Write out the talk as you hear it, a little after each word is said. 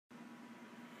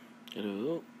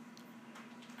Hello.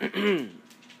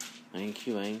 Thank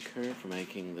you, Anchor, for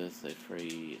making this a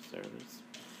free service.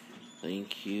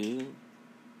 Thank you,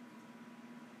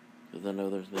 because I know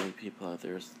there's many people out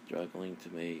there struggling to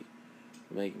make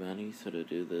money, so to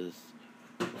do this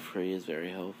for free is very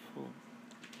helpful.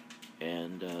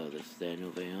 And this is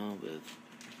Daniel Veon with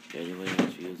Daniel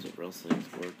Veon's views of wrestling,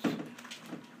 sports,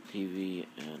 TV,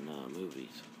 and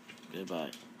movies.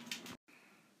 Goodbye.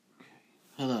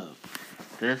 Hello.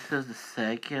 This is the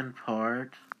second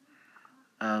part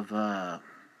of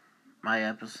my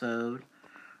episode.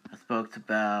 I spoke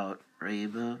about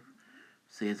Reba,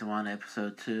 Season 1,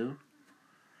 Episode 2.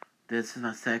 This is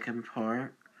my second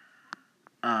part,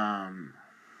 where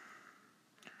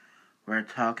I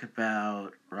talk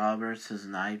about Raw vs.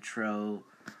 Nitro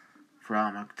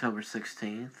from October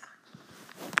 16th.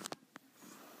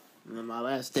 And in my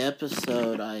last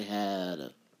episode, I had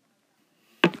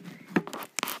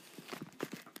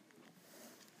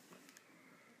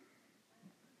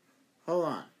hold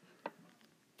on.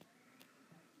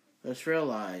 Just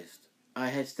realized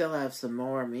I still have some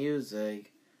more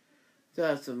music. Still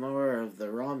have some more of the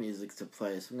Raw music to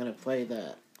play, so I'm going to play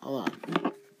that. Hold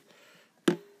on.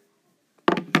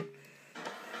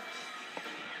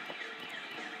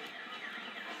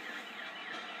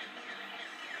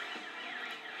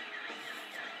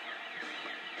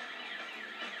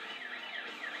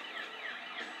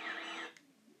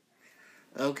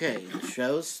 Okay, the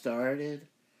show started.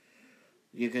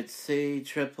 You could see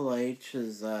Triple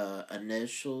H's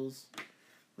initials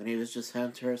when he was just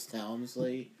Hunter-Hearst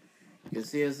Helmsley. You can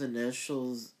see his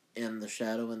initials in the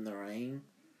shadow in the ring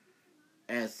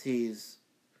as he's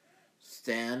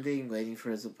standing waiting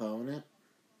for his opponent.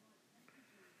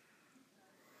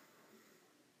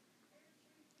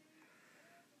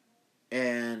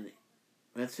 And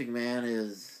Vince McMahon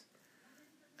is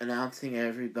announcing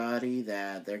everybody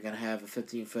that they're going to have a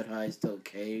 15-foot high steel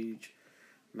cage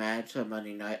match on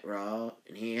Monday Night Raw.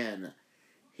 And he and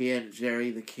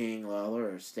Jerry the King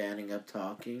Lawler are standing up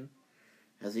talking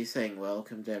as he's saying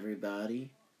welcome to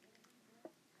everybody.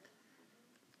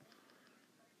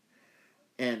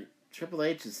 And Triple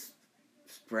H is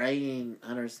spraying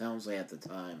Hunter Helmsley at the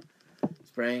time.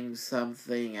 Spraying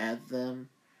something at them,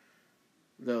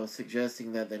 though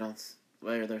suggesting that they don't,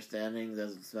 where they're standing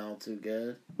doesn't smell too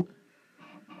good.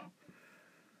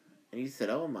 And he said,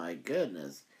 "Oh my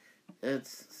goodness, it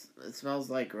smells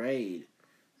like Raid,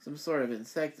 some sort of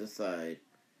insecticide."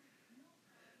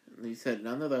 And he said,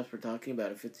 "None of us were talking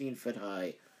about a 15-foot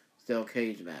high steel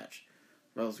cage match.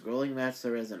 Most grueling match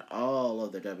there is in all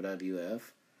of the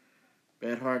WWF.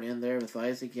 Bret Hart in there with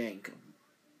Isaac Yankem.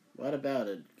 What about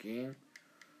it, King?"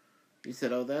 He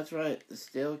said, "Oh, that's right, the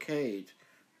steel cage.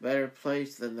 Better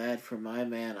place than that for my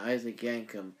man Isaac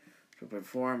Yankem to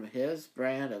perform his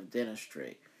brand of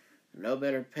dentistry. No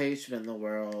better patient in the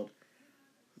world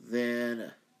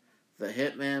than the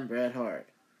Hitman Bret Hart.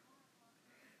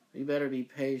 You better be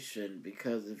patient,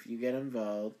 because if you get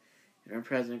involved, your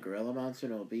President Gorilla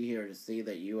Monsoon will be here to see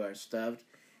that you are stuffed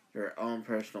your own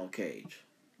personal cage."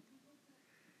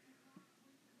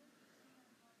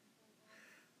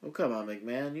 Oh, come on,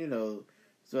 McMahon. You know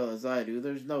as well as I do,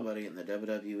 there's nobody in the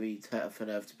WWE tough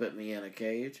enough to put me in a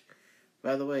cage.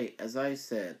 By the way, as I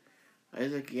said,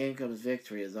 Isaac Yankem's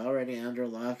victory is already under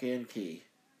lock and key.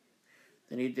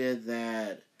 Then he did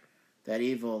that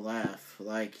evil laugh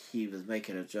like he was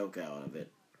making a joke out of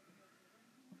it.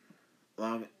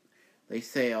 They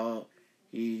say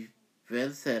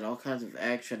Vince said all kinds of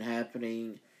action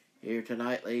happening here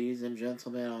tonight, ladies and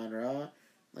gentlemen, on Raw.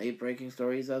 Late breaking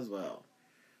stories as well.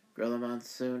 Gorilla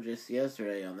Monsoon just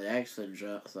yesterday on the Action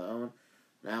Zone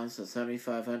announced a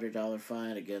 $7,500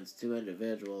 fine against two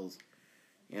individuals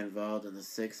involved in the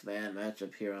six-man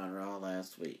matchup here on Raw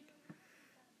last week.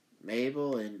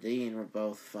 Mabel and Dean were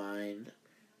both fined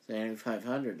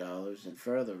 $7,500, and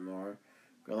furthermore,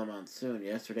 Gorilla Monsoon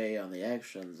yesterday on the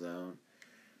Action Zone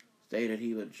stated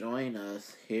he would join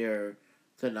us here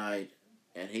tonight,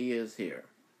 and he is here.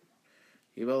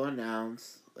 He will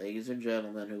announce, ladies and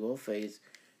gentlemen, who will face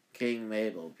King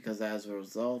Mabel, because as a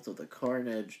result of the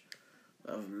carnage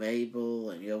of Mabel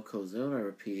and Yokozuna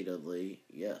repeatedly,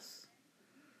 yes,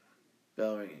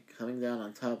 coming down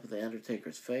on top of the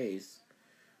Undertaker's face,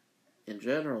 in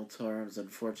general terms,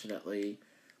 unfortunately,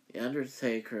 the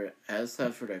Undertaker has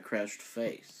suffered a crushed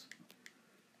face.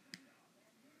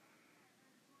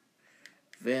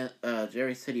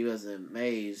 Jerry said he was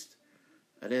amazed.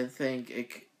 I didn't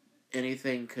think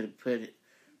anything could put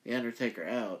the Undertaker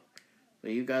out.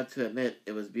 But you got to admit,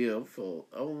 it was beautiful.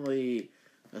 Only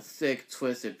a sick,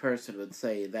 twisted person would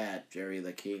say that, Jerry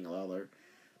the King Lawler.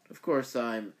 Of course,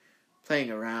 I'm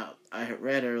playing around. I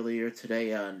read earlier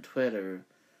today on Twitter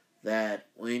that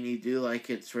when you do like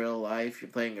it's real life, you're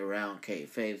playing around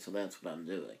kayfabe, so that's what I'm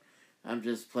doing. I'm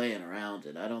just playing around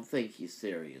it. I don't think he's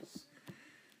serious.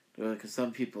 Because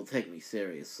some people take me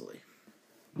seriously.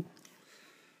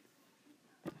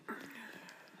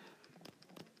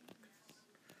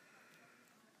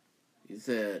 He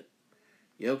said,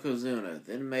 Yokozuna,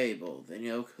 then Mabel, then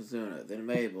Yokozuna, then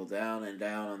Mabel, down and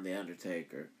down on The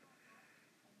Undertaker.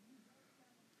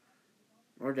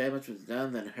 More damage was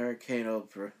done than Hurricane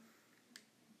Oprah.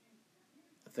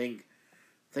 I think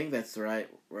that's the right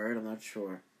word, I'm not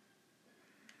sure.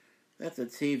 That's a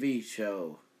TV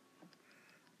show.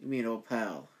 You mean old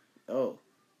pal? Oh.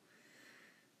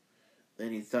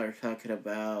 Then he started talking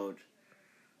about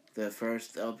the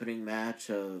first opening match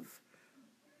of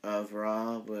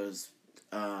Raw was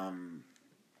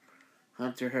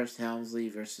Hunter Hearst Helmsley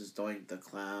versus Doink the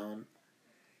Clown.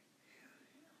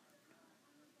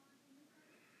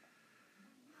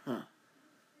 Huh.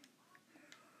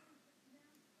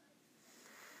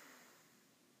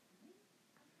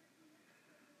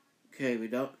 Okay, we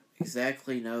don't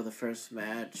exactly know the first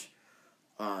match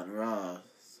on Raw,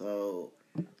 so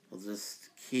we'll just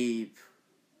keep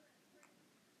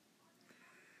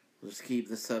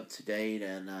this up to date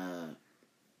and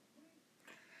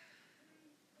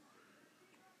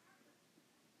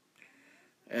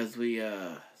as we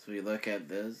look at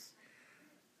this,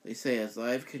 they say as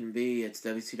live can be, it's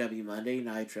WCW Monday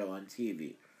Nitro on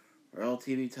TV. World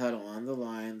TV title on the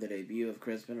line, the debut of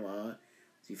Chris Benoit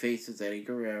as he faces Eddie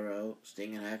Guerrero,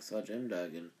 Sting and Hacksaw Jim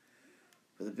Duggan.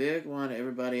 For the big one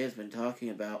everybody has been talking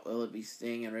about, will it be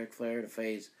Sting and Ric Flair to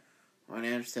face Arn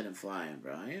Anderson and Flying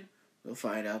Brian? We'll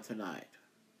find out tonight.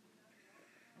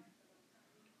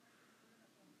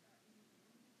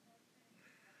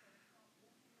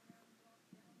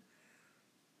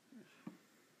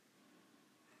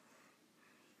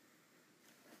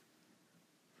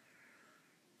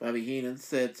 Bobby Heenan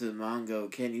said to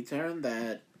Mongo, can you turn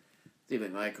that, Steve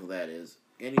McMichael that is,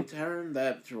 can you turn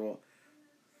that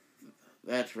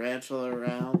tarantula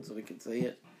around so we can see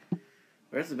it?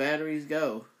 Where's the batteries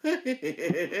go?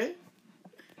 And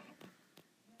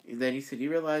then he said, you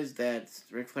realize that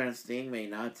Ric Flair and Sting may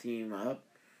not team up?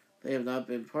 They have not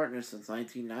been partners since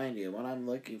 1990. And what I'm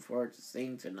looking forward to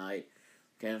seeing tonight,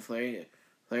 can Flair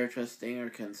trust Sting or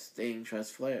can Sting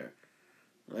trust Flair?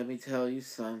 Let me tell you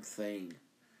something.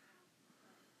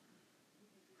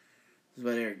 This is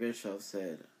what Eric Bischoff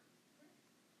said.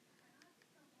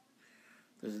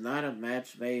 There's not a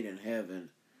match made in heaven.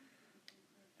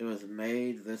 It was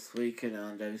made this weekend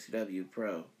on WCW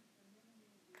Pro.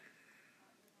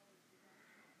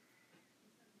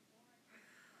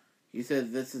 He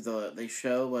said they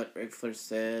show what Ric Flair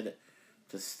said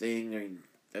to Sting during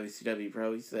WCW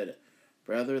Pro. He said,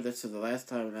 brother, this is the last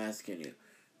time I'm asking you.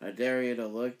 I dare you to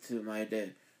look to my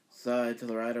side, to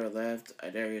the right or left. I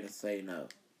dare you to say no.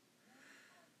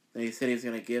 Then he said he was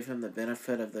going to give him the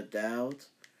benefit of the doubt.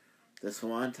 This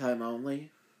one time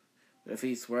only. But if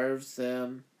he swerves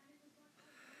him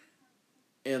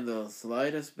in the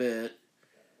slightest bit,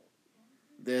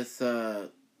 this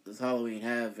Halloween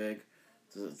Havoc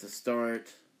to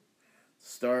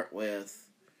start with,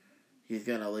 he's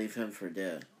going to leave him for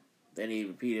dead. Then he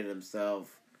repeated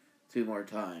himself 2 more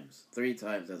times. 3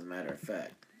 times, as a matter of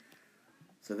fact.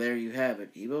 So there you have it.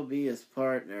 He will be his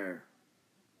partner,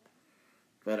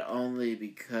 but only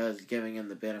because giving him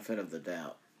the benefit of the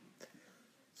doubt.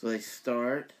 So they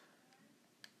start.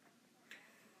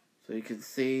 So you can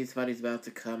see somebody's about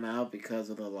to come out because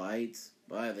of the lights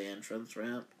by the entrance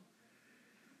ramp.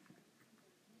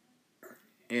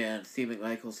 And Steve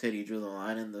McMichael said he drew the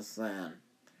line in the sand.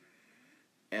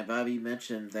 And Bobby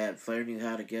mentioned that Flair knew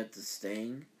how to get to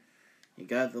Sting. He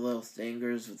got the little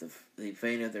stingers they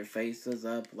painted their faces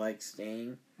up like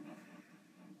Sting.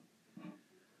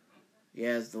 He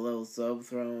has the little soap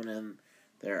thrown in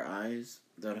their eyes.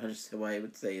 Don't understand why he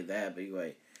would say that, but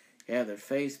anyway. He had their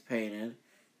face painted,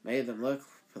 made them look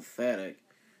pathetic.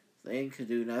 Sting could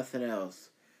do nothing else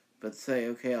but say,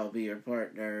 okay, I'll be your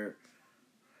partner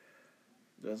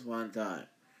just one time.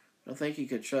 I don't think you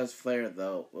could trust Flair,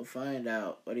 though. We'll find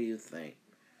out. What do you think?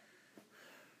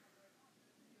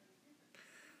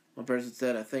 One person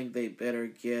said, I think they better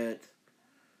get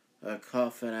a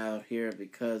coffin out here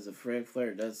because if Ric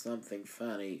Flair does something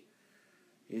funny,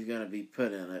 he's going to be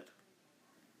put in it.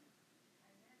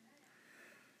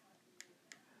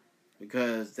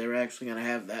 Because they're actually going to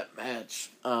have that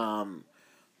match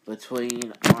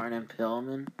between Arn and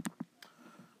Pillman.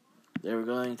 They were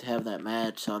going to have that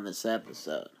match on this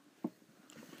episode.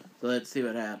 So let's see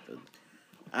what happens.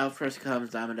 Out first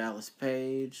comes Diamond Dallas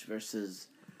Page versus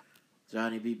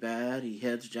Johnny B. Bad. He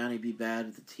hits Johnny B. Bad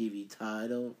with the TV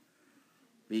title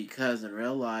because in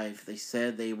real life they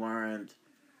said they weren't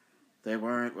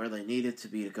where they needed to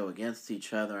be to go against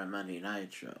each other on Monday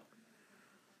Nitro.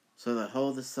 So to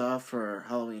hold this off for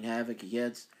Halloween Havoc, he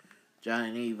hits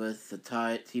Johnny with the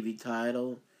TV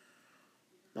title,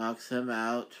 knocks him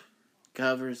out,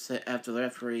 covers it after the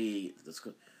referee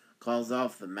calls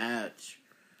off the match.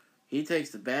 He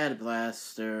takes the Bad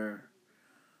Blaster.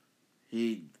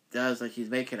 He does like he's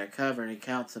making a cover and he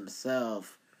counts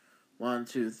himself 1,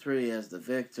 2, 3 as the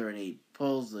victor, and he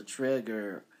pulls the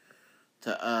trigger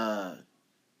to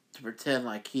pretend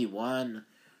like he won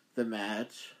the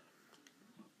match.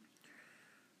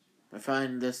 I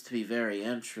find this to be very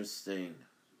interesting.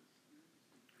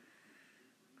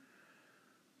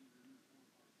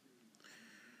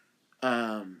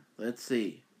 Let's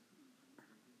see.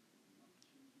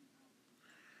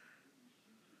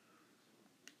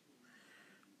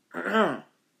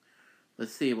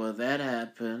 Let's see, well, that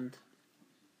happened.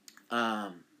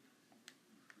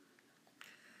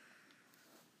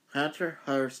 Hunter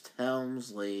Hearst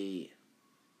Helmsley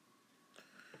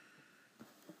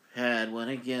had went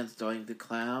against Doink the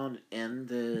Clown,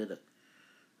 ended,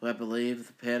 I believe,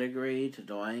 the pedigree to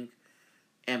Doink.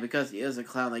 And because he is a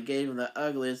clown, they gave him the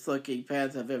ugliest looking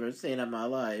pants I've ever seen in my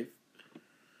life.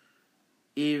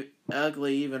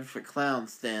 Ugly even for clown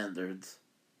standards.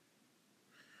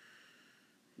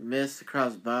 Missed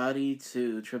across body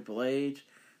to Triple H.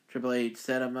 Triple H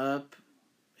set him up.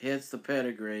 Hits the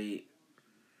pedigree.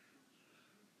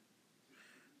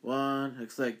 1,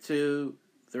 looks like 2,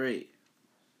 3.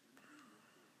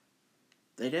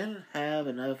 They didn't have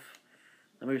enough,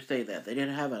 let me state that, they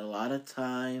didn't have a lot of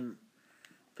time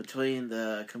between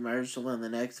the commercial and the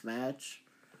next match.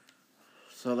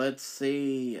 So let's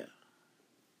see.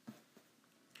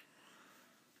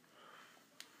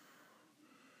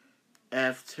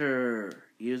 After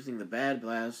using the Bad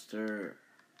Blaster,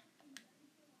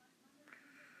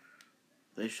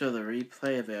 they show the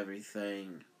replay of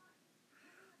everything.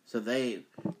 So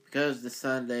because the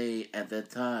Sunday at that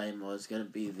time was going to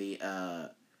be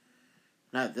the,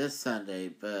 not this Sunday,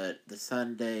 but the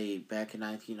Sunday back in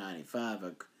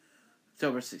 1995,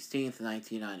 October 16th,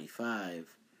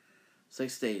 1995,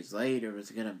 6 days later was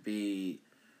going to be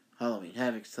Halloween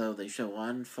Havoc, so they show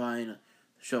one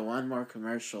more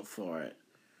commercial for it.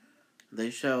 They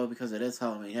show, because it is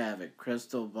Halloween Havoc,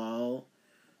 Crystal Ball.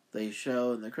 They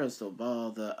show in the Crystal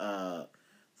Ball the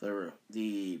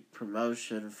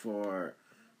promotion for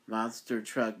Monster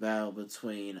Truck Battle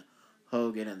between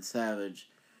Hogan and Savage.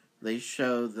 They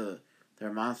show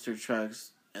their monster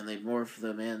trucks and they morph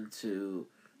them into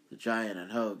the Giant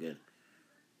and Hogan.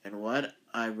 And what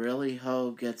I really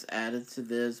hope gets added to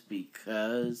this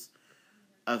because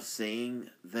of seeing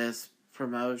this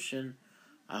promotion,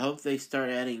 I hope they start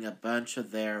adding a bunch of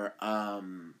their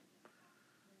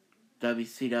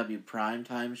WCW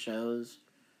primetime shows,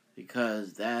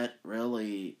 because that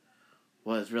really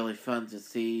was really fun to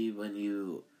see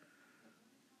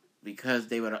because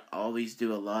they would always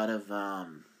do a lot of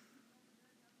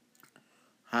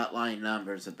hotline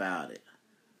numbers about it.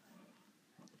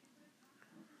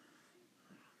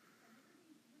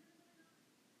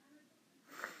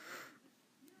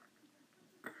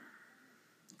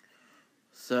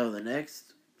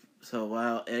 So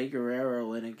while Eddie Guerrero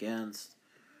went against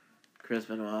Chris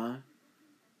Benoit,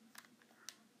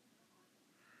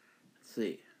 let's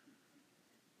see.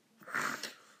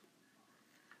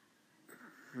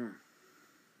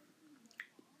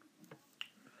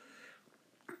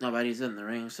 Nobody's in the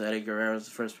ring, so Eddie Guerrero's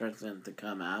the first person to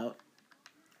come out.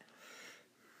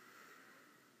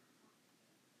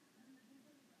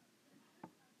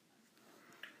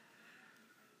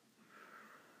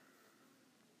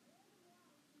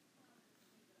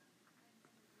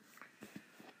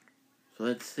 So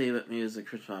let's see what music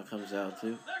Chris Benoit comes out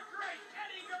to.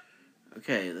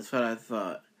 Okay, that's what I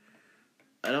thought.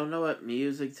 I don't know what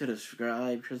music to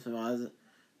describe Chris Benoit.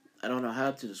 I don't know how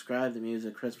to describe the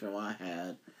music Chris Benoit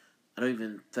had. I don't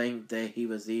even think that he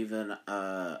was even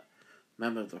a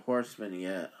member of the Horsemen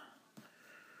yet.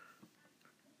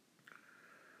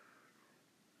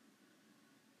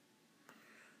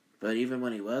 But even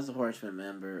when he was a Horseman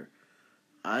member,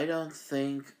 I don't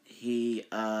think he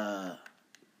was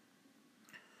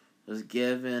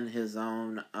given his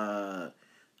own. Let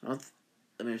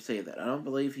me say that. I don't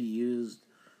believe he used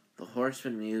the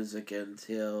Horseman music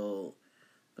until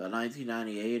about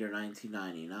 1998 or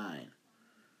 1999.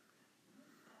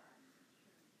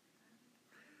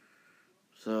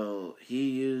 So he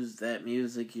used that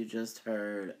music you just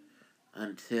heard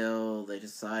until they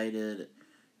decided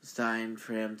it's time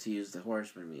for him to use the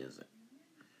Horseman music.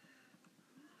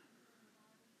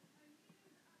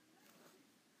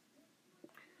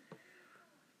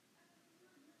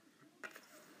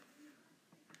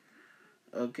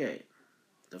 Okay,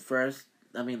 the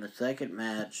second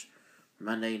match,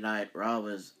 Monday Night Raw,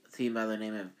 was a team by the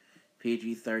name of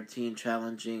PG-13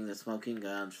 challenging the Smoking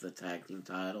Guns for the tag team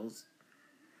titles.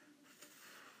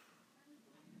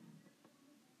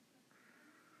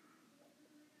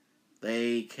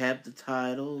 They kept the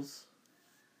titles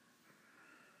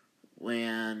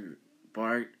when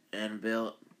Bart and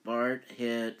Billy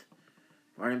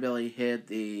hit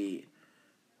the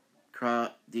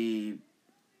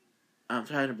I'm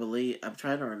trying to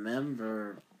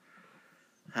remember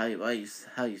how you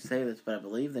say this, but I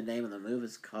believe the name of the move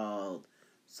is called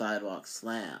Sidewalk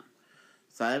Slam.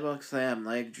 Sidewalk Slam,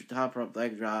 top rope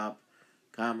leg drop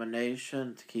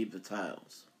combination to keep the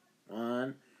titles.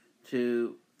 1,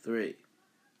 2, 3.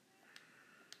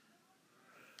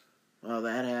 Well,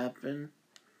 that happened.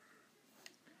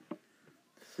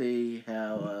 See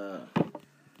how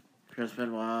Chris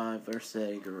Benoit versus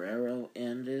Eddie Guerrero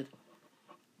ended.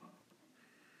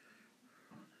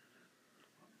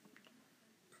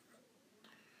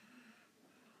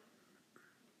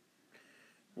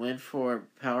 Went for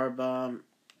powerbomb.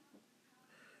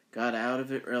 Got out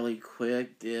of it really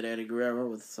quick. Did Eddie Guerrero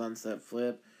with sunset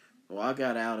flip. Benoit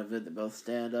got out of it. They both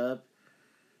stand up.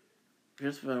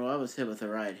 Chris Benoit was hit with the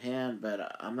right hand,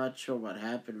 but I'm not sure what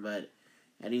happened. But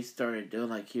Eddie started doing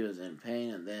like he was in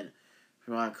pain, and then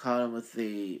Benoit caught him with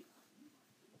the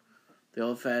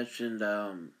old-fashioned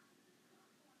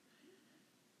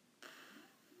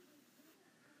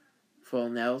full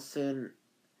Nelson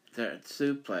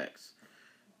suplex.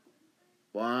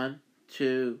 1,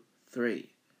 2, 3.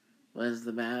 Wins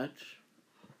the match.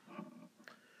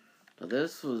 So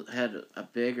this had a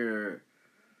bigger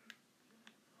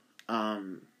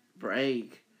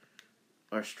break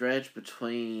or stretch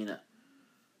between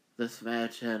this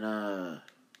match and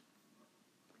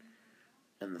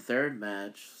the third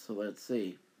match. So let's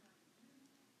see.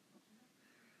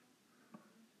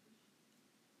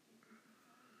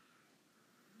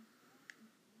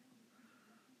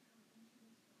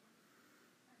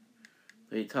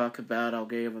 They talk about I'll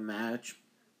give a match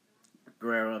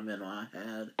Guerrero and Benoit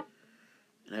had,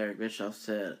 and Eric Bischoff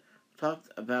said, talked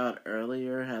about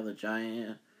earlier how the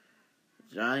Giant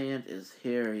is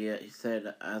here. He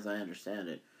said, as I understand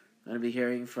it, I'm going to be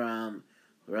hearing from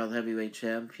the World Heavyweight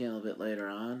Champion a little bit later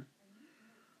on.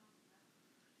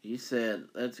 He said,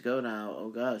 let's go now. Oh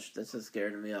gosh, this is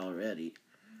scaring me already.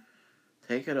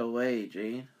 Take it away,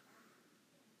 Gene.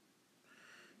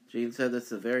 Gene said this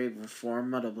is a very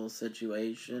formidable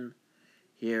situation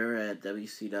here at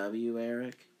WCW,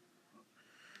 Eric.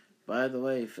 By the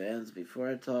way, fans, before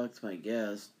I talk to my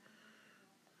guest,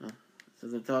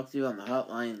 since I talked to you on the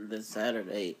hotline this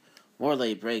Saturday, more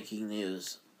late breaking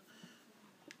news.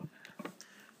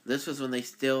 This was when they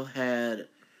still had,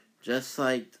 just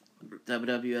like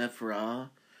WWF Raw,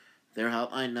 their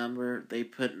hotline number, they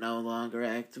put no longer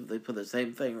active. They put the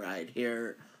same thing right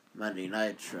here, Monday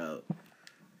Nitro.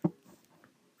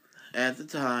 At the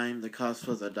time, the cost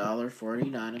was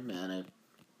 $1.49 a minute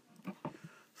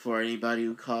for anybody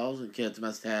who calls, and kids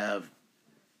must have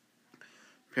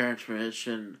parents'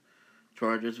 permission.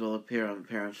 Charges will appear on the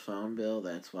parents' phone bill,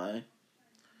 that's why.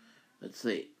 Let's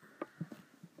see.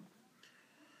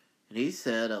 And he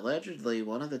said, allegedly,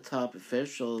 one of the top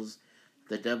officials,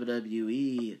 the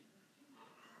WWE,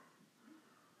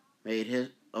 made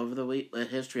history over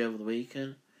the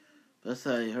weekend. Plus,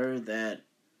 I heard that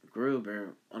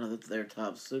Gruber, one of their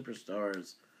top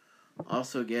superstars,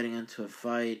 also getting into a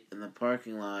fight in the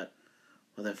parking lot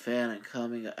with a fan and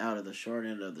coming out of the short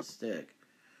end of the stick.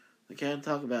 We can't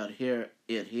talk about it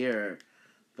here,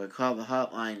 but call the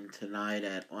hotline tonight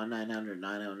at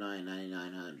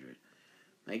 1-900-909-9900.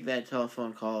 Make that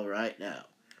telephone call right now.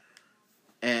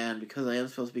 And because I am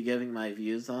supposed to be giving my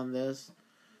views on this,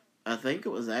 I think it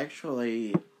was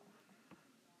actually,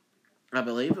 I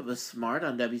believe it was smart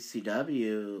on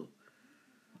WCW.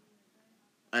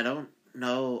 I don't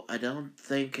know. I don't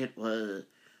think it was.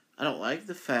 I don't like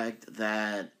the fact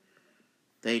that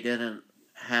they didn't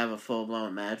have a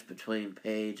full-blown match between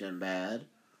Paige and Bad.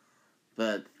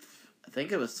 But I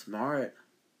think it was smart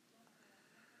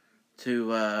to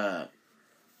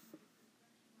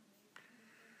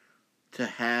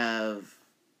have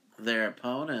their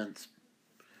opponents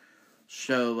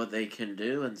show what they can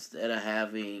do instead of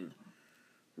having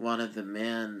one of the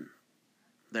men,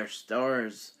 their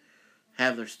stars,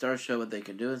 have their stars show what they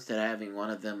can do instead of having one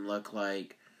of them look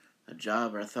like a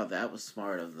jobber. I thought that was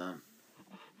smart of them.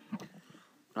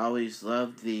 I always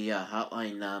loved the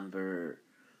hotline number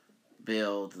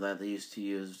build that they used to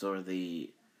use, or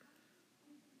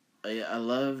I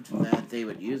loved that they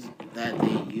used a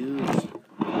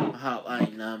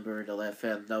hotline number to let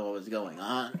fans know what was going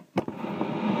on.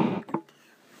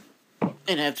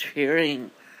 And after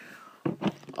hearing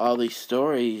all these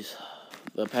stories,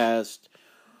 the past,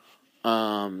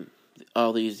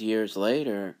 all these years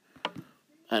later,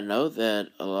 I know that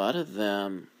a lot of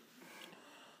them,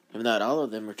 if not all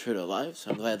of them, are true to life,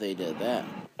 so I'm glad they did that.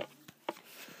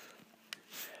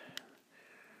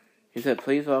 He said,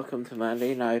 please welcome to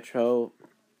Monday Nitro,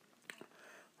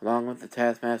 along with the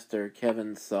Taskmaster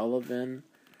Kevin Sullivan,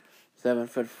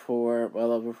 7'4",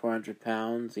 well over 400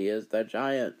 pounds. He is the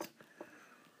Giant.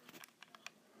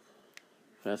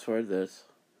 Fast forward this.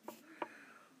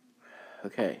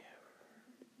 Okay.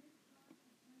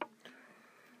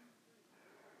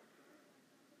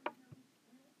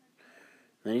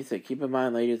 Then he said, keep in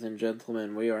mind, ladies and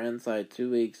gentlemen, we are inside 2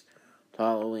 weeks to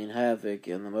Halloween Havoc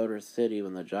in the Motor City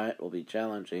when the Giant will be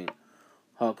challenging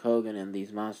Hulk Hogan in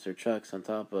these monster trucks on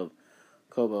top of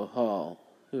Cobo Hall.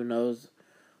 Who knows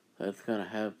what's going to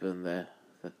happen there?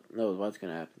 Knows what's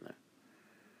going to happen there.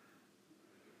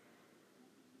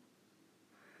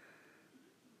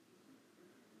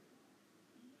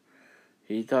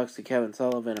 He talks to Kevin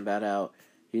Sullivan about how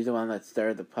he's the one that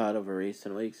stirred the pot over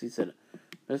recent weeks. He said,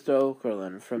 Mr.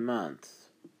 Okerlund, for months,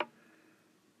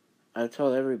 I've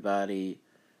told everybody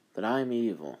that I'm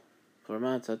evil. For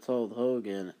months, I told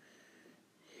Hogan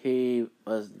he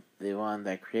was the one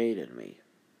that created me.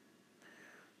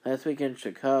 Last week in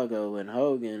Chicago, when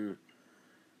Hogan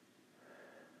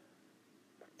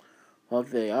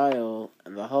walked the aisle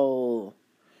and the whole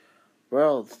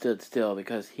world stood still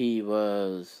because he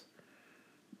was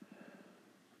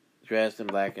dressed in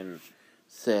black and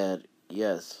said,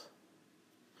 yes,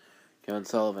 Kevin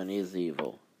Sullivan is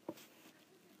evil.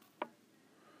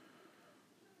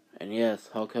 And yes,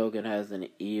 Hulk Hogan has an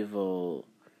evil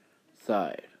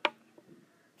side.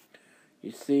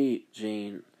 You see,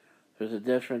 Gene, there's a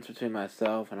difference between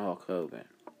myself and Hulk Hogan.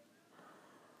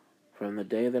 From the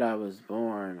day that I was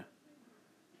born,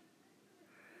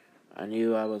 I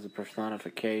knew I was a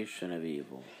personification of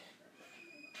evil.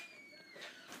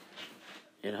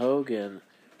 In Hogan,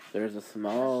 there's a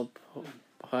small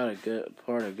part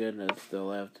of goodness still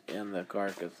left in the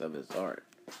carcass of his heart.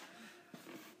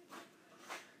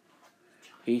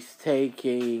 He's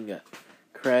taking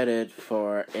credit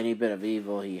for any bit of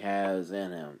evil he has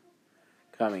in him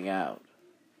coming out.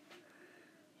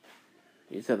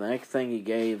 He said the next thing he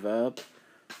gave up,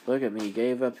 look at me, he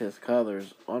gave up his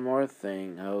colors. One more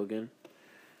thing, Hogan.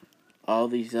 All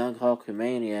these young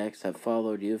Hulkamaniacs have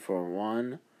followed you for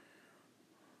one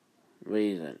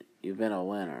reason. You've been a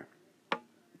winner.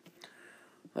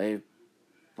 They've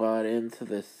bought into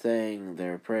this saying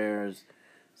their prayers,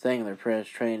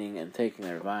 training, and taking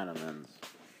their vitamins.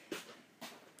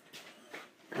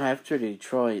 After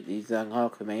Detroit, these young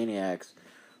Hulkamaniacs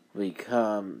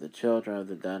become the children of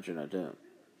the Dungeon of Doom.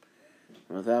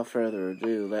 And without further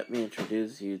ado, let me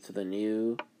introduce you to the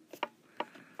new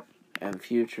and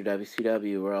future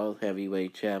WCW World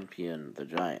Heavyweight Champion, the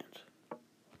Giant.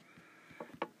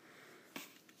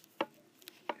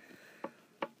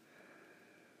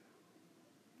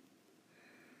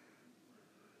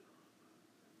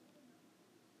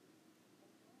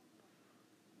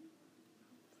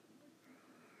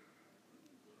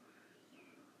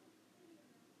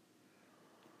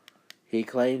 He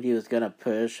claimed he was going to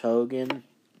push Hogan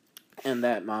and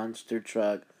that monster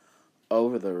truck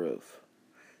over the roof.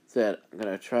 Said, I'm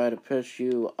going to try to push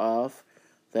you off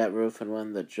that roof, and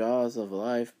when the jaws of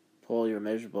life pull your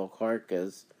miserable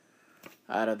carcass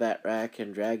out of that rack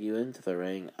and drag you into the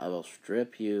ring, I will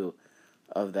strip you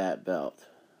of that belt.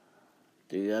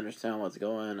 Do you understand what's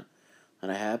going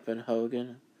to happen,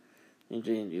 Hogan?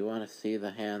 Eugene, do you want to see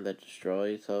the hand that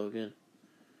destroys Hogan?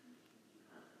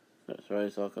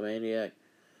 Destroys Hulkamaniac?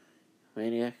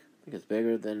 Maniac? I think it's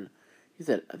bigger than... He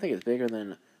said, I think it's bigger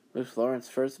than Moose Lawrence's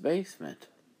first basement.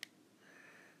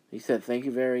 He said, thank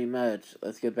you very much.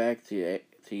 Let's get back to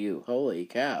you. Holy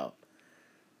cow.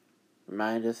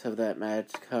 Remind us of that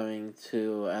match coming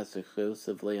to us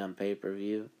exclusively on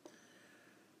pay-per-view.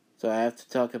 So I have to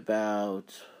talk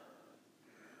about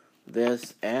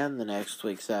this and the next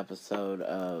week's episode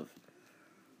of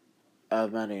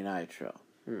Monday Nitro.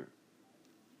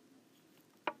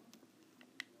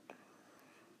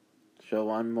 Show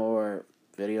one more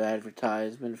video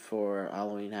advertisement for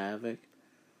Halloween Havoc.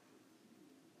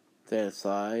 It's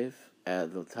live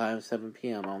at the time 7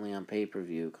 p.m. only on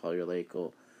pay-per-view. Call your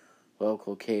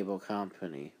local cable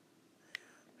company.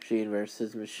 Machine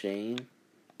versus Machine.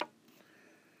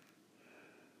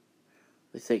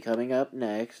 They say coming up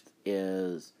next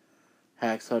is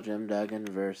Hacksaw Jim Duggan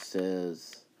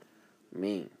versus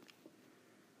Ming.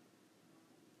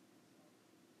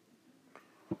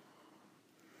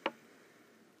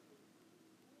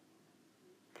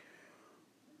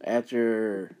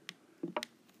 After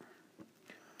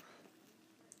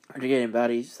getting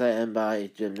body slammed by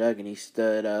Jim Duggan, he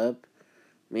stood up.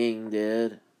 Ming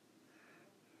did.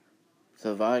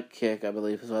 Savant kick, I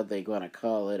believe is what they want to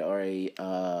call it,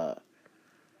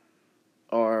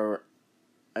 or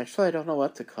actually I don't know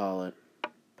what to call it.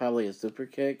 Probably a super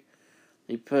kick.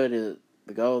 He put the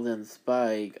golden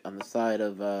spike on the side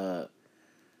of where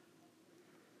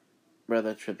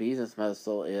the trapezius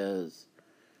muscle is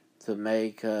to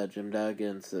make Jim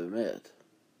Duggan submit.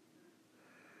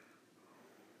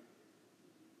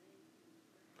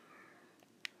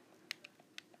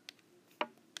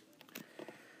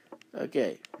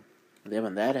 Okay, then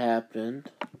when that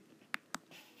happened,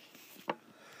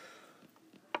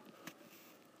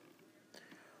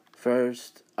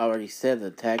 first, I already said the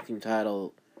tag team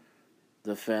title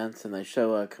defense, and they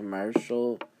show a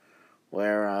commercial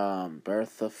where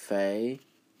Bertha Faye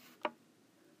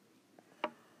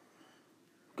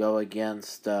go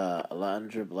against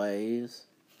Alundra Blaze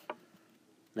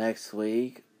next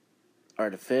week, or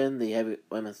defend the heavy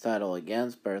women's title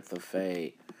against Bertha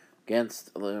Faye,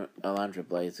 against Alundra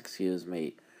Blaze,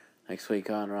 next week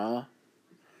on Raw.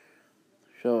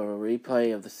 Show a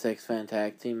replay of the six-man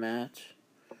tag team match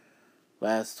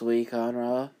last week on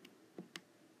Raw.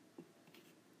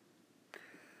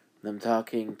 Them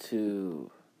talking to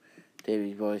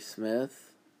Davey Boy Smith.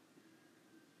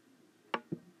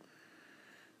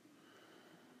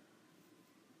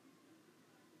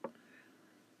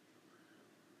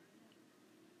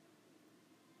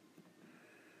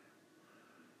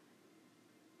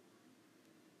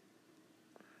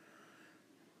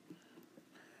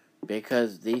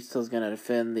 Because Diesel's going to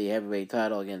defend the heavyweight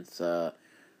title against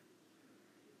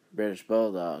British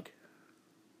Bulldog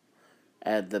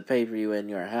at the pay-per-view in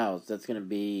your house. That's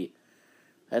actually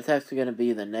going to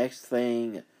be the next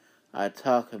thing I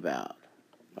talk about.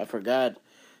 I forgot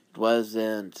it was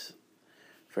in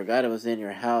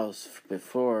your house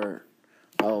before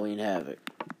Halloween Havoc.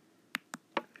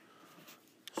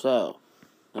 So,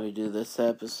 let me do this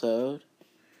episode.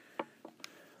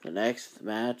 The next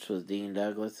match was Dean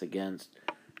Douglas against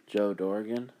Joe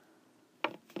Dorgan.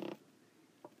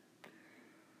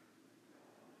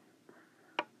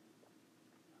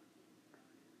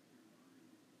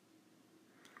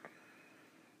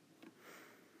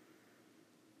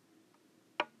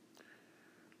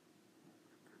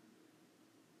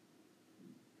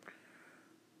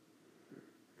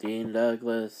 Dean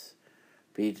Douglas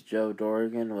beats Joe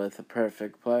Dorgan with a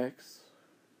perfect plex.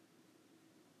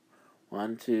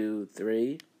 1, 2,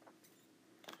 3.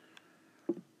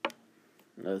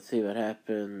 Let's see what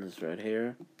happens right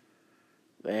here.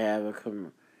 They have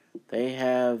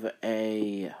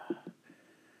a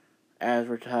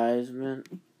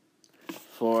advertisement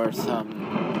for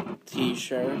some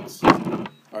t-shirts,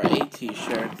 or a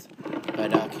t-shirt by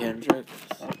Doc Hendricks,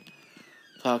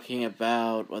 talking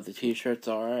about what the t-shirts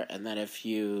are, and then if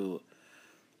you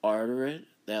order it,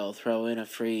 they'll throw in a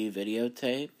free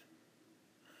videotape.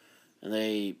 And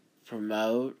they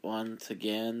promote, once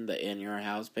again, the In Your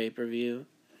House pay-per-view.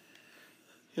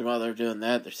 And while they're doing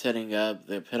that, they're setting up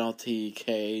the penalty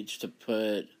cage to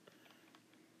put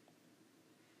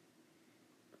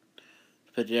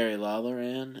Jerry Lawler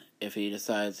in, if he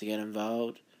decides to get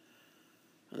involved.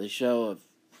 They show a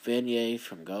vignette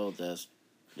from Goldust,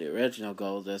 the original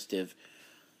Goldust. If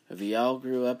y'all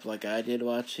grew up like I did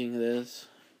watching this,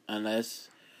 unless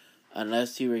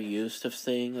you were used to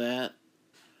seeing that,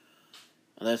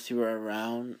 unless you were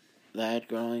around that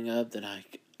growing up, then I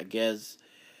guess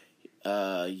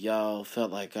y'all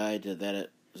felt like I did, that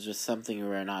it was just something you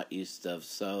were not used to.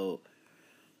 So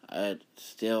it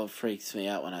still freaks me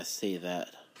out when I see that.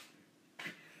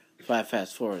 So I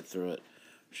fast forward through it.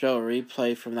 Show a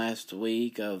replay from last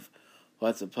week of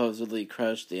what supposedly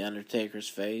crushed The Undertaker's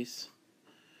face.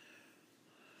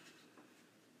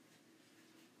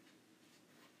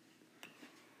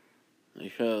 They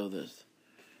show this.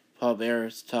 Paul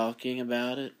Bearer's talking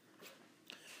about it.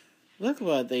 Look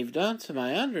what they've done to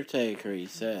my Undertaker, he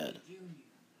said.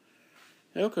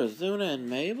 Yokozuna and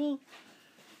Mabel?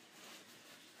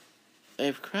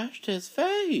 They've crushed his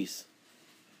face.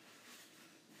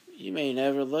 You may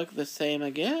never look the same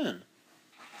again.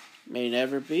 May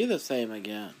never be the same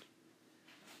again.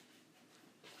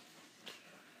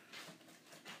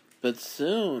 But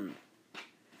soon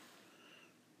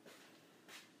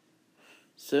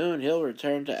he'll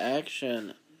return to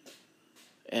action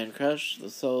and crush their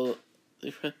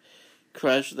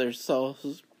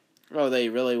souls. Oh, they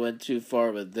really went too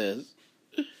far with this.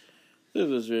 This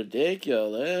was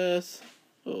ridiculous.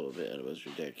 Oh man, it was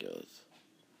ridiculous.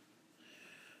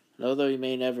 And although he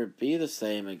may never be the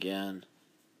same again,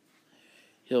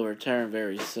 he'll return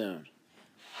very soon.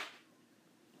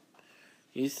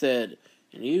 He said,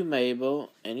 and you,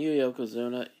 Mabel, and you,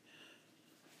 Yokozuna,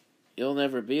 you'll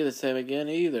never be the same again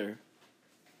either.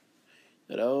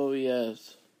 But oh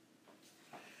yes.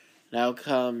 Now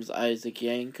comes Isaac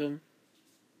Yankem.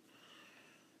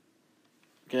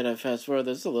 Gonna fast forward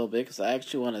this a little bit because I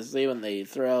actually want to see when they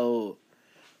throw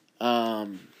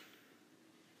Jerry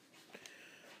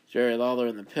Lawler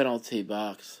in the penalty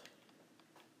box.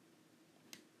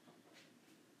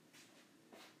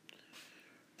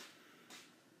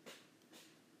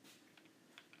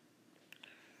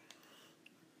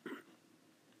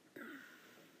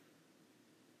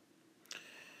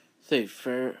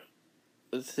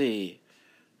 Let's see.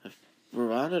 I've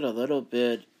rewinded a little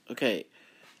bit. Okay,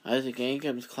 Isaac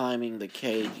Yankem's climbing the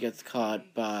cage, gets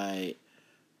caught by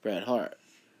Bret Hart.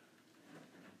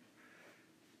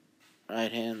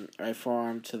 Right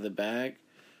forearm to the back.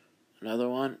 Another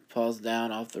one, falls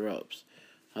down off the ropes.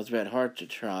 That's Bret Hart to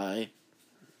try.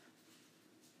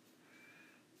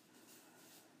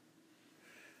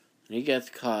 And he gets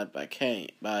caught by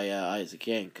Isaac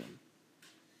Yankem.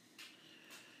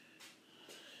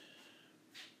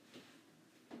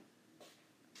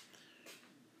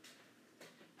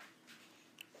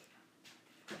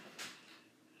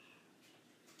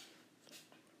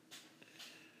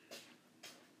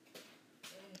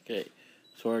 Okay,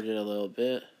 sword it a little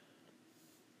bit.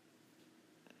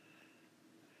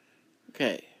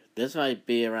 Okay, this might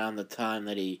be around the time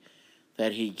that he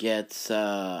gets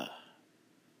Jerry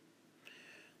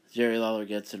Lawler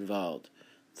gets involved.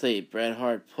 Let's see, Bret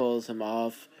Hart pulls him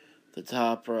off the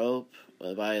top rope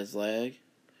by his leg.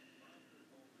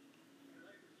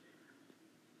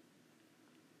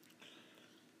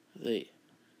 Let's see.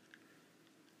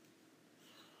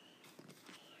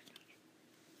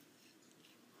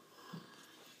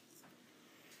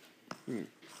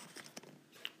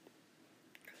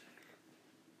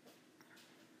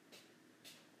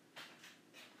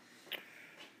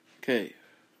 Okay.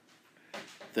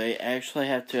 They actually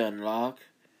have to unlock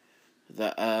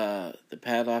the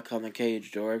padlock on the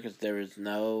cage door because there is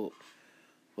no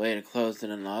way to close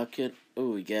and unlock it.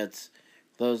 Ooh, he gets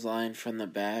clotheslined from the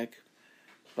back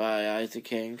by Isaac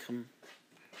Yankem.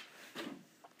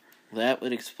 That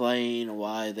would explain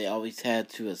why they always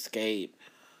had to escape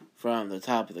from the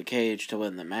top of the cage to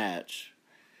win the match.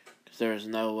 Because there was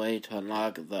no way to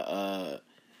unlock the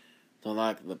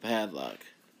padlock.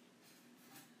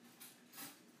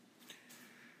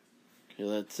 Okay,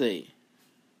 let's see.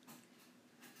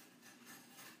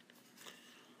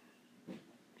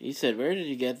 He said, "Where did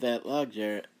you get that lock,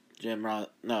 Jim Ross?"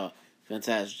 No, Vince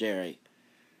asked Jerry.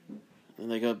 Then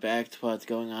they go back to what's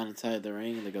going on inside the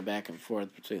ring, and they go back and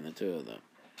forth between the two of them.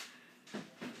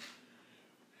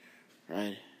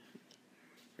 Right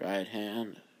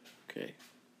hand. Okay.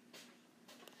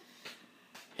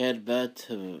 Headbutt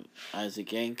to Isaac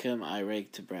Yankem. Eye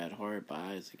rake to Bret Hart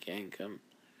by Isaac Yankem.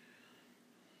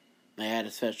 They had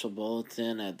a special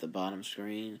bulletin at the bottom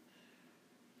screen.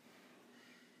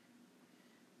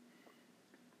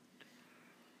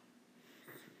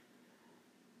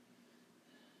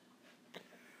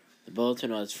 The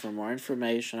bulletin was, for more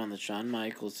information on the Shawn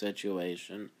Michaels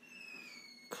situation,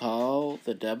 call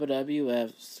the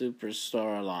WWF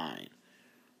Superstar line.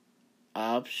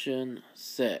 Option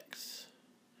 6.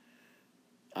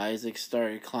 Isaac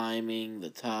started climbing the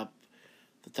top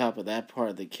of that part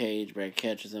of the cage. Bret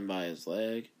catches him by his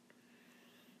leg.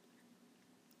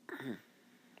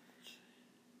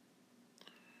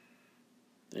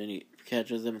 Then he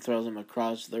catches him, throws him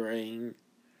across the ring.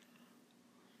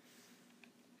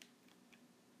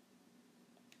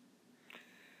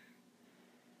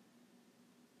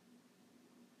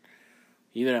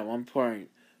 Even at one point,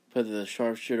 put the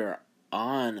sharpshooter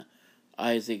on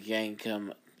Isaac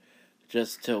Yankem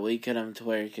just to weaken him to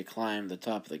where he could climb the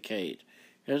top of the cage.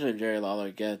 Here's when Jerry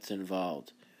Lawler gets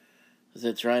involved. As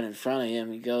it's right in front of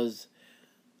him, he goes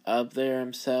up there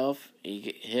himself.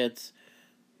 He hits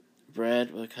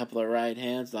Bret with a couple of right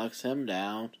hands, knocks him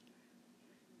down.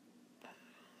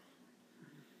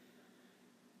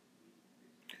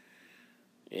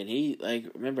 And he,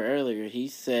 remember earlier, he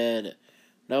said,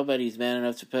 "Nobody's man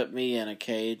enough to put me in a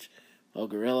cage." Well,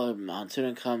 Gorilla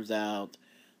Monsoon comes out,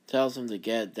 tells him to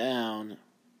get down.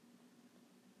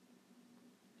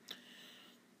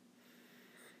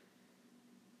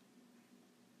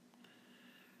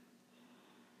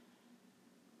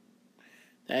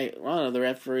 One of the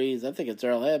referees, I think it's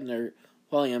Earl Hebner,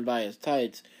 pulling him by his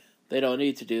tights. They don't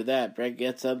need to do that. Bret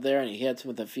gets up there and he hits him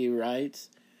with a few rights.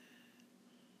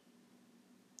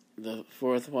 The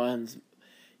fourth one's,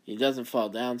 he doesn't fall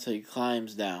down, so he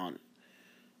climbs down.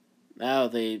 Now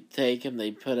they take him,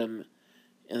 they put him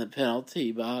in the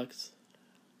penalty box.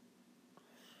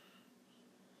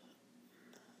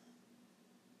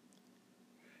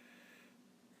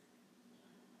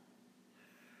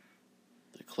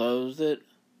 They close it.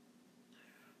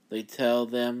 They tell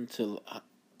them to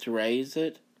raise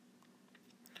it.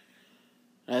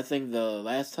 And I think the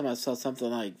last time I saw something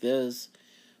like this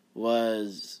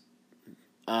was,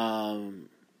 you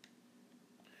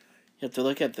have to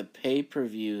look at the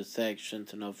pay-per-view section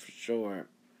to know for sure.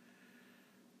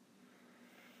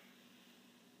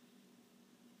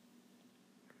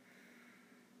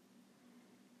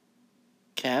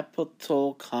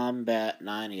 Capital Combat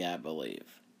 90, I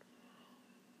believe.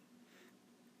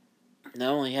 That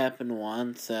only happened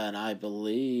once, and I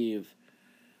believe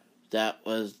that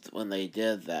was when they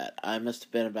did that. I must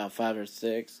have been about 5 or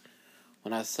 6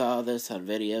 when I saw this on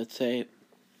videotape.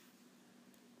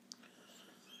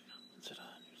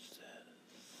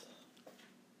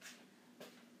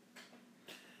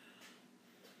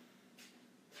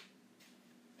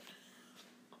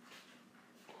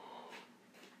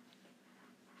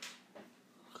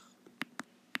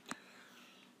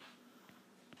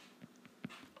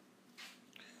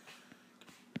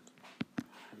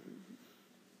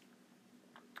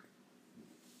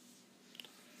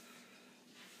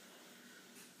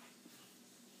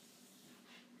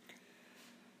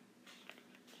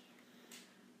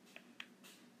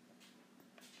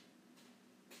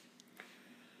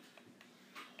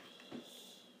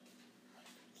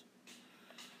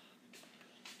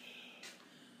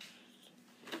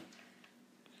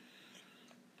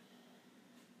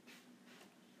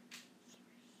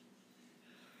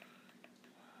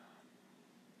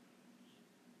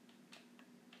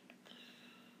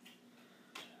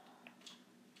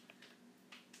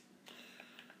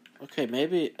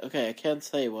 Okay, I can't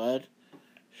say what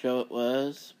show it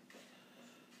was,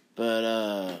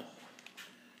 but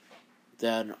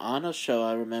then on a show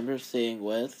I remember seeing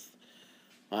with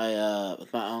my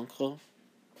uncle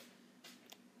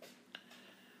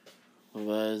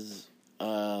was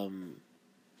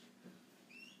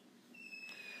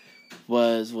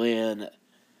when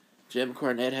Jim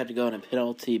Cornette had to go in a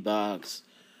penalty box,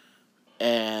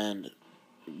 and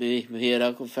me and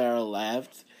Uncle Farrell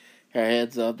laughed our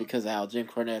heads up because of how Jim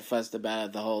Cornette fussed about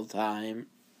it the whole time.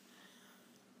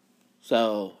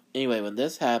 So, anyway, when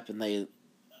this happened, they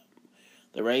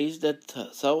raised it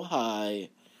so high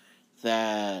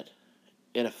that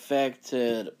it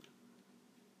affected...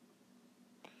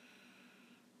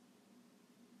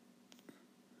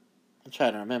 I'm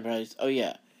trying to remember.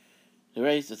 They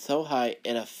raised it so high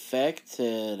it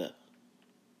affected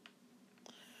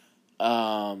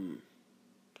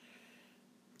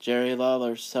Jerry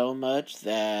Lawler so much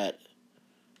that,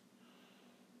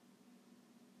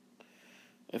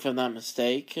 if I'm not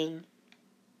mistaken,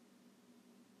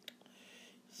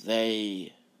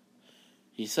 he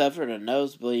suffered a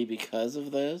nosebleed because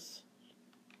of this,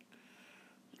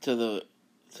 to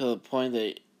the point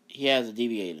that he has a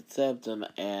deviated septum,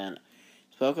 and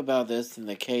spoke about this in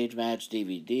the Cage Match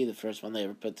DVD, the first one they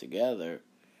ever put together.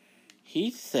 He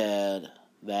said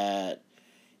that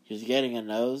he was getting a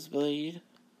nosebleed,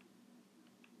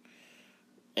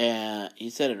 and he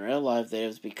said in real life that it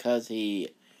was because he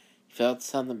felt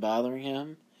something bothering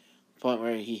him, to the point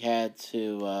where he had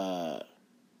to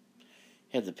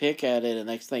pick at it, and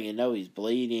next thing you know, he's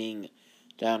bleeding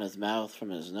down his mouth from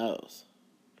his nose.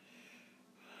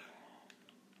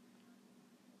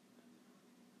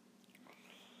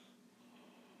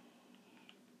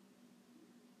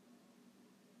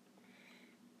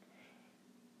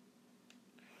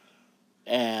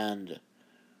 And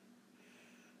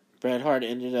Bret Hart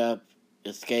ended up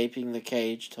escaping the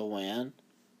cage to win.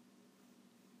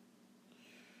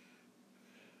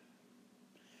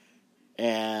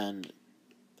 And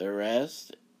the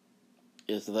rest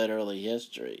is literally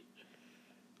history.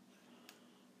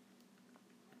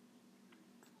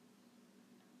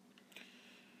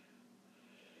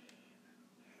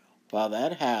 While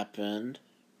that happened,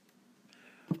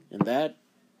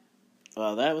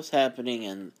 while that was happening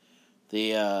in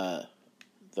the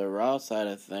Raw side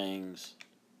of things,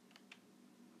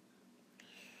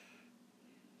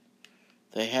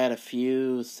 they had a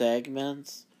few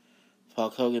segments.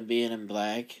 Hulk Hogan being in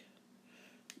black,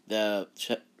 the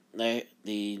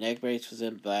neck brace was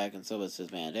in black, and so was his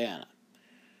bandana.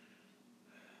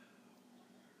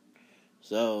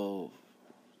 So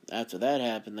after that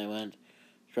happened, they went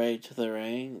straight to the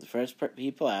ring. The first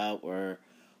people out were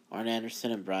Arn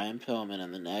Anderson and Brian Pillman,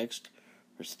 and the next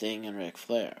were Sting and Ric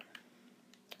Flair.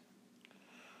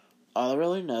 All I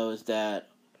really know is that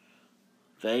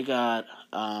they got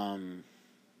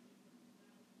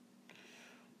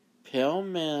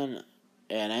Pillman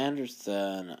and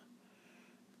Anderson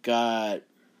got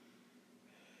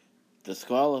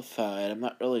disqualified. I'm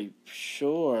not really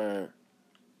sure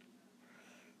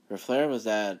where Flair was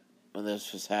at when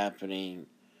this was happening,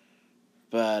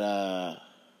 but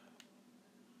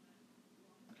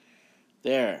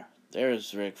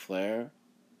there's Ric Flair.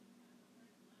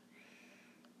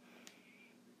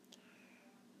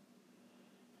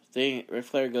 Ric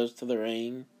Flair goes to the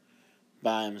ring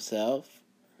by himself.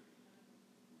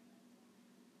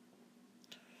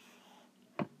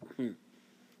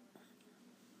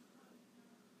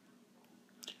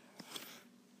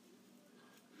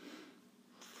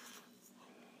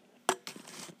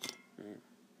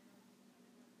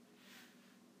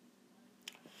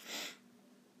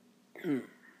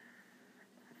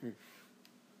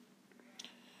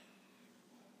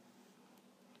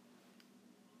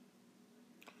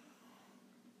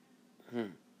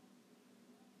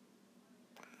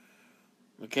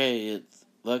 Okay, it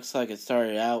looks like it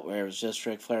started out where it was just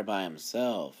Ric Flair by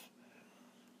himself.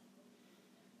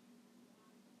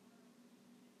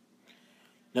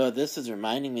 No, this is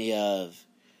reminding me of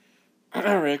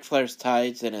Ric Flair's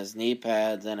tights and his knee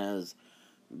pads and his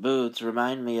boots.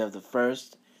 Remind me of the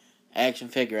first action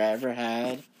figure I ever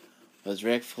had was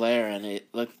Ric Flair, and it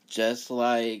looked just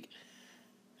like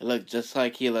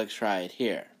he looks right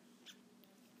here.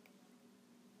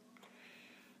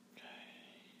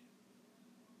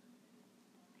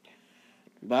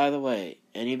 By the way,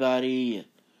 anybody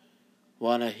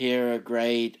want to hear a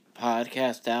great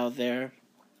podcast out there?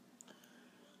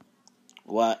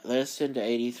 Listen to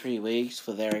 83 Weeks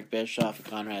with Eric Bischoff and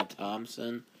Conrad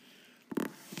Thompson.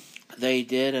 They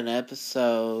did an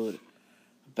episode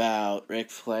about Ric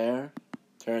Flair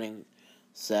turning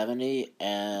 70,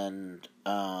 and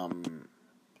I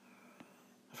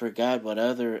forgot what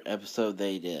other episode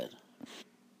they did.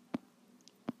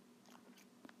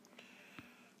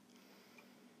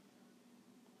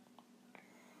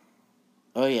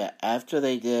 Oh yeah, after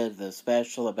they did the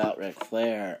special about Ric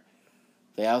Flair,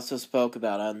 they also spoke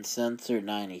about Uncensored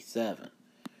 97,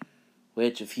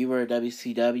 which, if you were a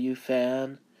WCW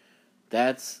fan,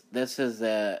 this is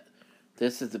the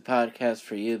podcast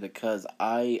for you, because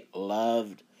I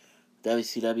loved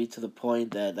WCW to the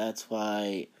point that that's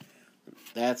why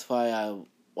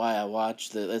I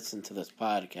listen to this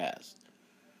podcast.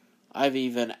 I've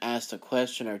even asked a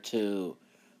question or two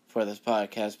for this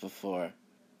podcast before.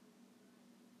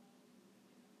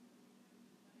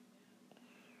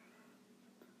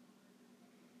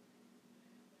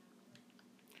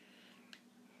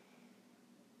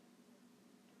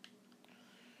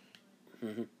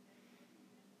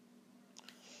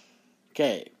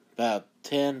 Okay, about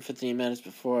 10-15 minutes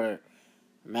before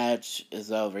match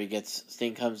is over,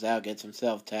 Sting comes out, gets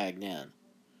himself tagged in.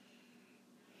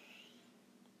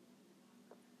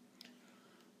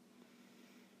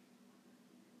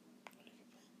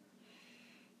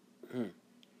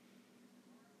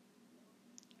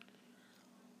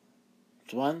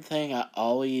 It's one thing I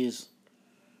always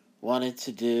wanted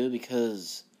to do,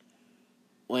 because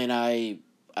when I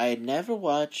had never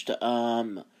watched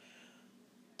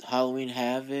Halloween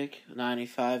Havoc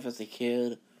 95 as a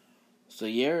kid, so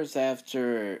years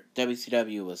after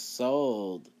WCW was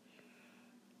sold,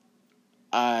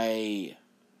 I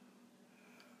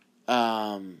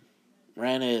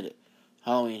rented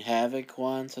Halloween Havoc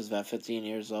once. I was about 15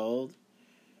 years old,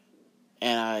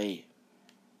 and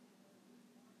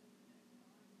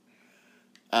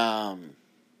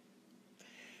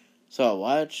so I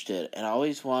watched it, and I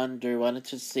always wanted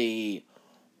to see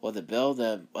what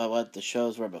the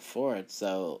shows were before it.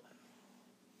 So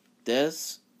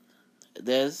this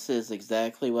is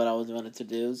exactly what I always wanted to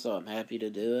do, so I'm happy to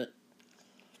do it.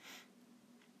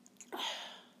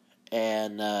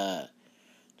 And now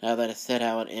that I said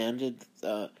how it ended,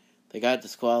 they got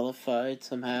disqualified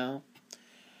somehow.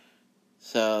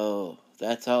 So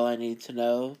that's all I need to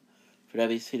know for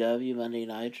WCW Monday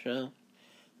Nitro.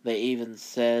 They even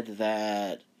said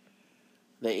that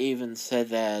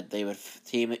they would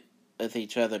team with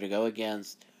each other to go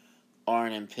against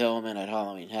Arn and Pillman at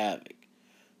Halloween Havoc.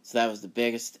 So that was the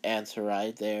biggest answer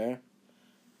right there.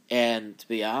 And to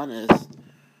be honest,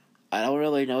 I don't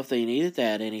really know if they needed to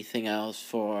add anything else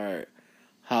for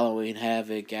Halloween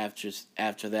Havoc after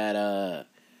that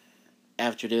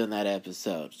after doing that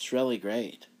episode. It's really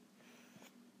great.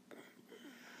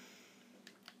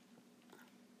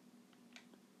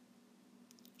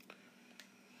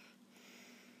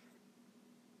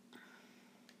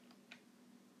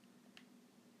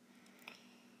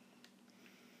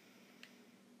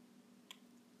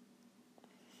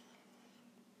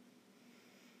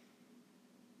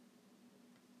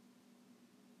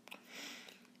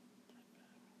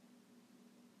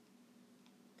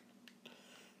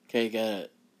 Okay, gotta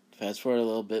fast forward a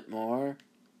little bit more.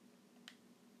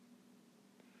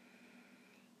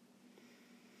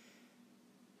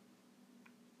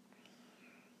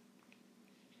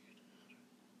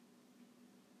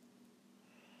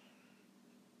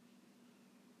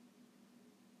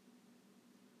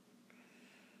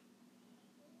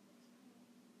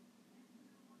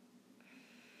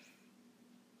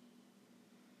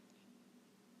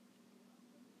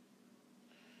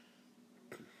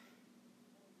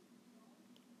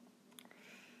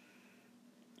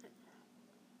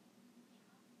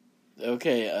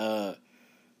 Okay,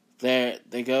 they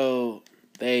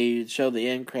show the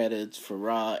end credits for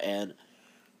Raw, and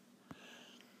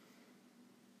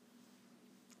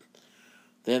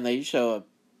then they show up,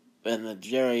 and the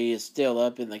Jerry is still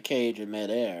up in the cage in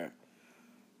midair.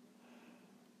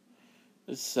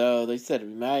 So they said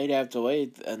we might have to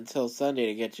wait until Sunday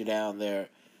to get you down there.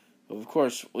 Of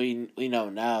course, we know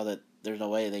now that there's no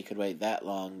way they could wait that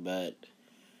long, but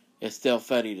it's still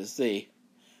funny to see.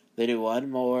 They do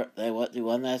one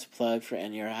last plug for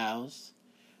In Your House,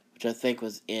 which I think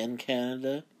was in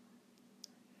Canada.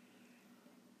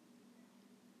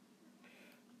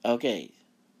 Okay,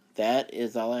 that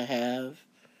is all I have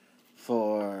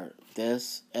for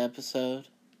this episode.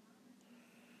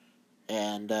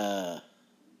 And I'll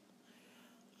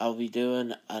be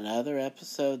doing another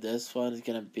episode. This one is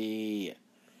going to be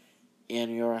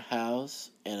In Your House,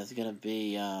 and it's going to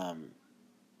be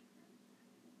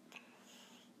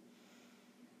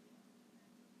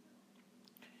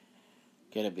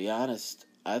gonna be honest,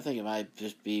 I think it might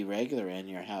just be regular In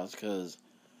Your House, because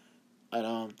I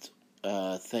don't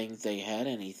think they had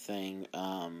anything.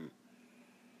 I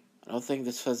don't think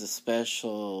this was a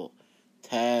special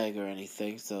tag or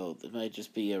anything, so it might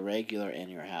just be a regular In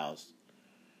Your House.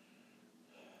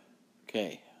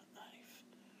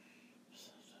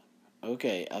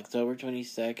 Okay, October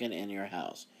 22nd, In Your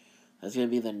House. That's going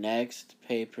to be the next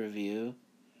pay-per-view.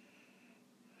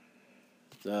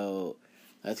 So,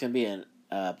 that's going to be a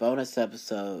bonus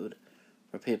episode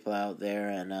for people out there,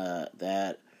 and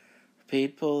that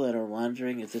people that are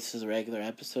wondering if this is a regular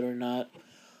episode or not.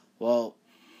 Well,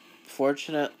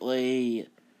 fortunately,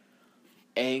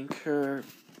 Anchor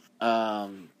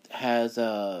has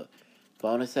a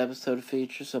bonus episode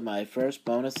feature, so my first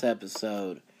bonus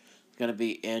episode is going to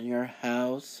be In Your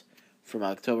House from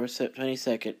October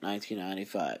 22nd,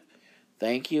 1995.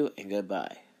 Thank you, and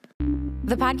goodbye.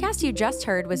 The podcast you just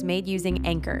heard was made using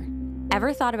Anchor.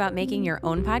 Ever thought about making your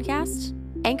own podcast?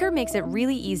 Anchor makes it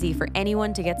really easy for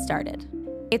anyone to get started.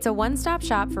 It's a one-stop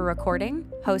shop for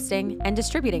recording, hosting, and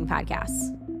distributing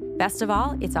podcasts. Best of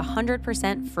all, it's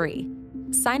 100% free.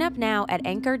 Sign up now at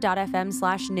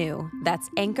anchor.fm/new. That's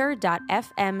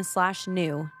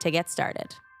anchor.fm/new to get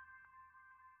started.